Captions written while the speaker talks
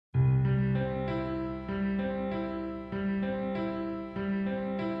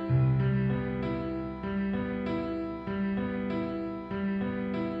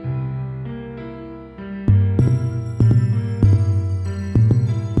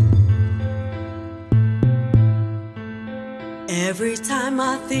Every time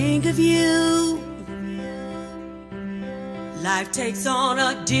I think of you, life takes on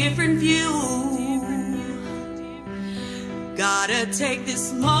a different view. Gotta take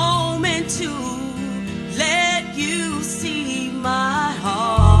this moment to let you see my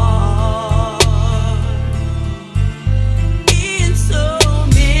heart in so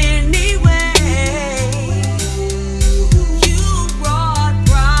many ways. You brought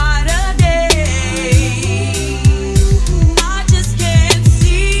brighter days. I just can't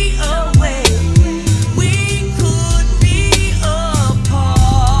see a way we could be apart.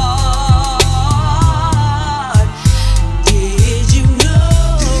 Did you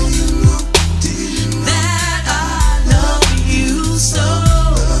know that I love you so?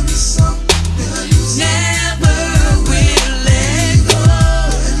 Never will let go.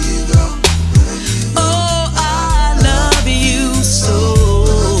 Oh, I love you so.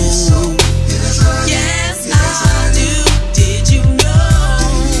 Yes, I do. Did you know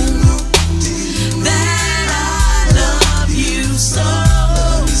that I love you so?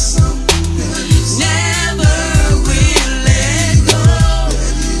 Never will let go.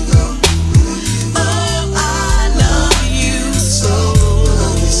 Oh, I love you so.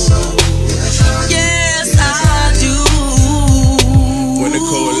 Yes, I do. When the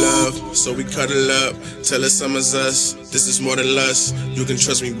cold love, so we cuddle up. Tell us summer's us. This is more than lust. You can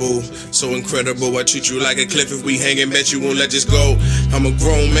trust me, boo. So incredible. I treat you like a cliff. If we hangin', bet you won't let this go. I'm a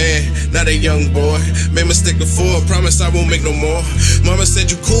grown man, not a young boy. Made mistake before. Promise I won't make no more. Mama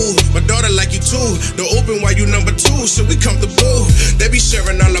said you cool. My daughter like you too. Don't open while you number 2. So we comfortable. They be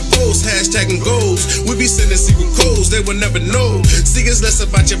sharing all our posts, hashtagging goals. We be sending secret codes. They will never know. See, it's less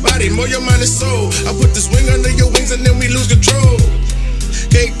about your body, more your mind and soul. I put this wing under your wings and then we lose control.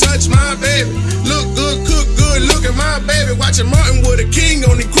 Can't touch my baby. Look good, cook good, look at my baby. Watching Martin with a king,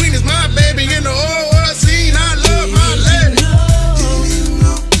 only queen is my baby in the old.